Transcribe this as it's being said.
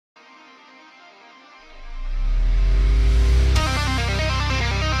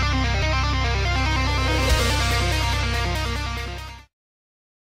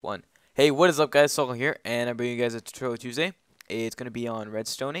Hey, what is up guys, Solo here, and I'm bringing you guys a tutorial Tuesday. It's going to be on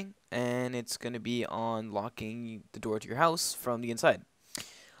redstoning, and it's going to be on locking the door to your house from the inside.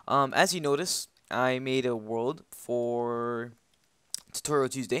 As you notice, I made a world for Tutorial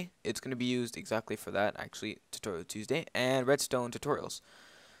Tuesday. It's going to be used exactly for that, actually, Tutorial Tuesday, and redstone tutorials.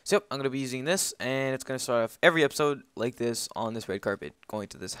 So yep, I'm going to be using this, and it's going to start off every episode like this on this red carpet, going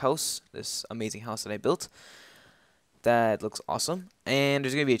to this house, this amazing house that I built. That looks awesome. And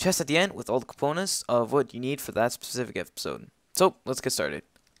there's going to be a chest at the end with all the components of what you need for that specific episode. So, let's get started.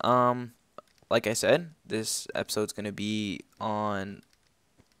 Like I said, this episode's going to be on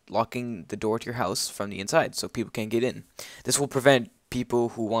locking the door to your house from the inside so people can't get in. This will prevent people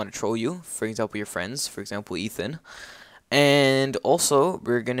who want to troll you, for example, your friends, for example, Ethan. And also,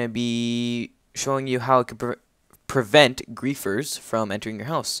 we're going to be showing you how it can prevent griefers from entering your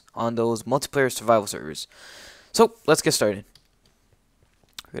house on those multiplayer survival servers. So, let's get started.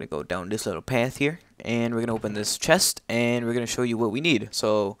 We're going to go down this little path here, and we're going to open this chest, and we're going to show you what we need.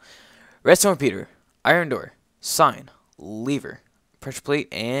 So, redstone repeater, iron door, sign, lever, pressure plate,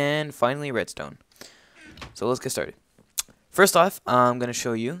 and finally redstone. So, let's get started. First off, I'm going to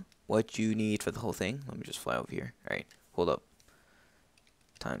show you what you need for the whole thing. Let me just fly over here. Alright, hold up.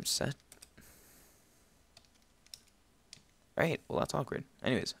 Time set. Alright, well, that's awkward.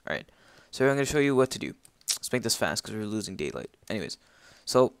 Anyways, alright. So, I'm going to show you what to do. Let's make this fast because we're losing daylight. Anyways,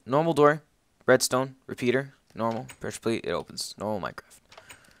 so normal door, redstone, repeater, normal, pressure plate, it opens. Normal Minecraft.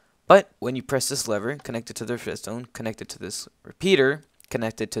 But when you press this lever, connected to this redstone, connected to this repeater,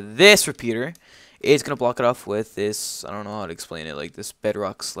 connected to this repeater, it's going to block it off with this, I don't know how to explain it, like this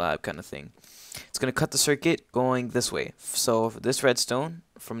bedrock slab kind of thing. It's going to cut the circuit going this way. So this redstone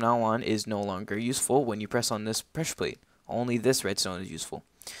from now on is no longer useful when you press on this pressure plate. Only this redstone is useful.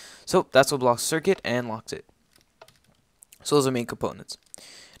 So that's what blocks the circuit and locks it. So those are main components.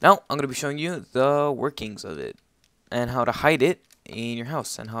 Now I'm going to be showing you the workings of it and how to hide it in your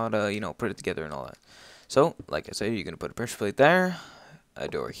house and how to, put it together and all that. So, like I said, you're going to put a pressure plate there, a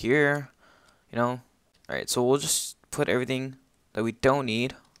door here, Alright, so we'll just put everything that we don't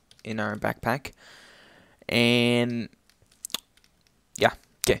need in our backpack. And, yeah,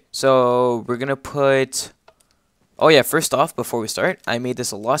 okay. So, we're going to put... Oh yeah, first off, before we start, I made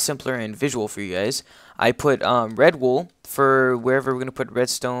this a lot simpler and visual for you guys. I put red wool for wherever we're going to put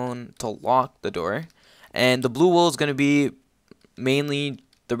redstone to lock the door. And the blue wool is going to be mainly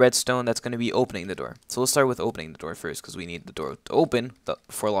the redstone that's going to be opening the door. So let's start with opening the door first because we need the door to open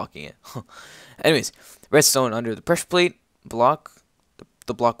before locking it. Anyways, redstone under the pressure plate, block,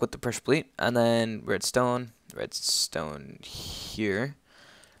 the block with the pressure plate, and then redstone here.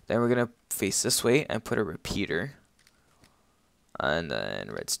 Then we're going to face this way and put a repeater. And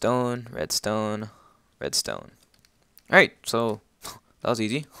then redstone, redstone, redstone. Alright, so that was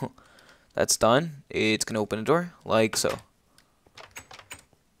easy. That's done. It's going to open a door like so.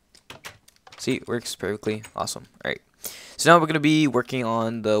 See, it works perfectly. Awesome. Alright. So now we're going to be working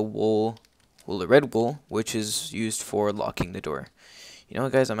on the wool, the red wool, which is used for locking the door. You know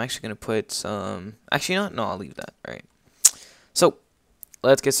what, guys? I'm actually going to put some... Actually, no, I'll leave that. Alright. So,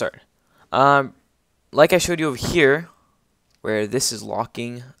 let's get started. Like I showed you over here, where this is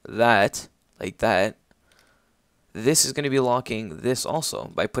locking that, like that, this is going to be locking this also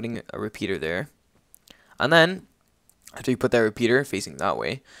by putting a repeater there. And then, after you put that repeater facing that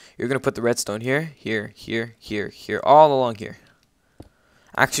way, you're going to put the redstone here, here, here, here, here, all along here.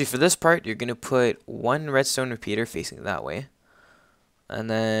 Actually, for this part, you're going to put one redstone repeater facing that way.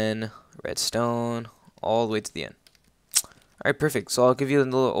 And then, redstone all the way to the end. Alright, perfect. So I'll give you a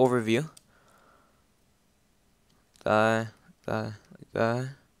little overview. Like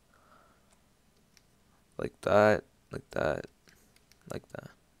that, like that, like that, like that.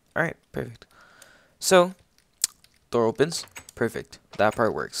 Alright, perfect. So, door opens. Perfect. That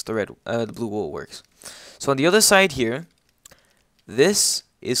part works. The blue wool works. So on the other side here, this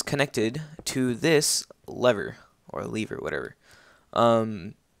is connected to this lever, or lever, whatever.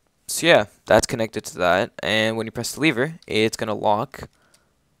 So yeah, that's connected to that, and when you press the lever, it's gonna lock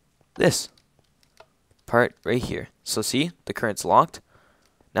this part right here. So see, the current's locked.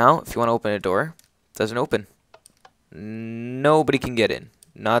 Now, if you want to open a door, it doesn't open. Nobody can get in.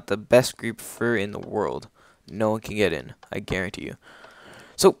 Not the best griefer in the world. No one can get in. I guarantee you.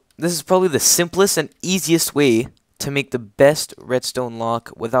 So, this is probably the simplest and easiest way to make the best redstone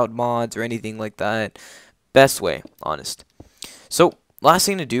lock without mods or anything like that. Best way, honest. So, last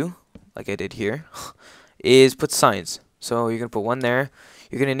thing to do, like I did here, is put signs. So, you're going to put one there.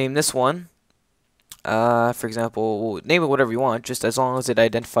 You're going to name this one. For example, name it whatever you want, just as long as it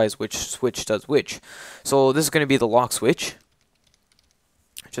identifies which switch does which. So this is going to be the lock switch.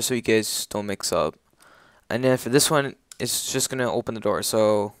 just so you guys don't mix up. And then for this one, it's just gonna open the door.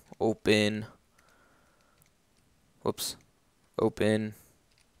 So open, whoops, open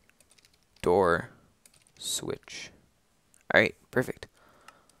door switch. Alright, perfect.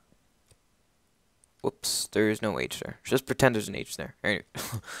 Whoops, there's no H there. Just pretend there's an H there. Anyway.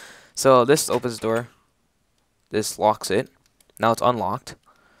 So this opens the door. This locks it. Now it's unlocked.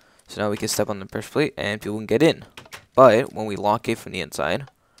 So now we can step on the pressure plate and people can get in. But when we lock it from the inside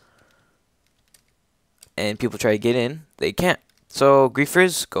and people try to get in, they can't. So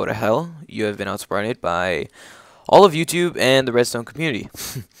griefers, go to hell. You have been outsmarted by all of YouTube and the redstone community.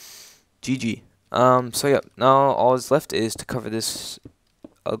 GG. So yeah, now all that's left is to cover this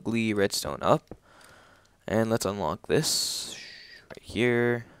ugly redstone up. And let's unlock this right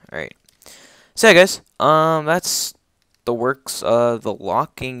here. Alright. So yeah guys, that's the works of the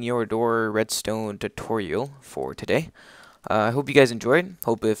locking your door redstone tutorial for today. I hope you guys enjoyed.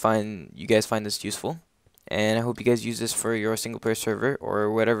 Hope you guys find this useful. And I hope you guys use this for your single player server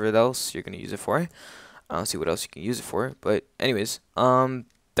or whatever else you're gonna use it for. I'll see what else you can use it for. But anyways,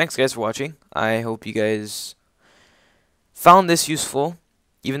 thanks guys for watching. I hope you guys found this useful,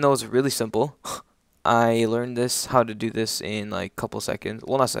 even though it's really simple. I learned how to do this in like a couple seconds.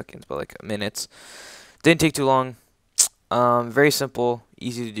 Well, not seconds, but like minutes. Didn't take too long. Very simple,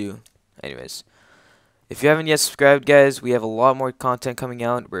 easy to do. Anyways, if you haven't yet subscribed, guys, we have a lot more content coming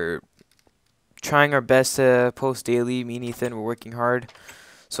out. We're trying our best to post daily. Me and Ethan, we're working hard.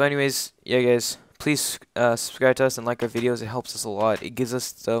 So anyways, yeah guys, please subscribe to us and like our videos. It helps us a lot. It gives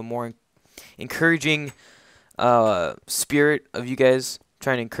us the more encouraging spirit of you guys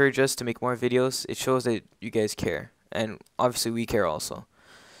trying to encourage us to make more videos. It shows that you guys care, and obviously we care also.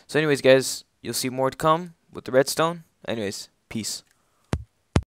 So anyways guys, you'll see more to come with the redstone. Anyways, peace.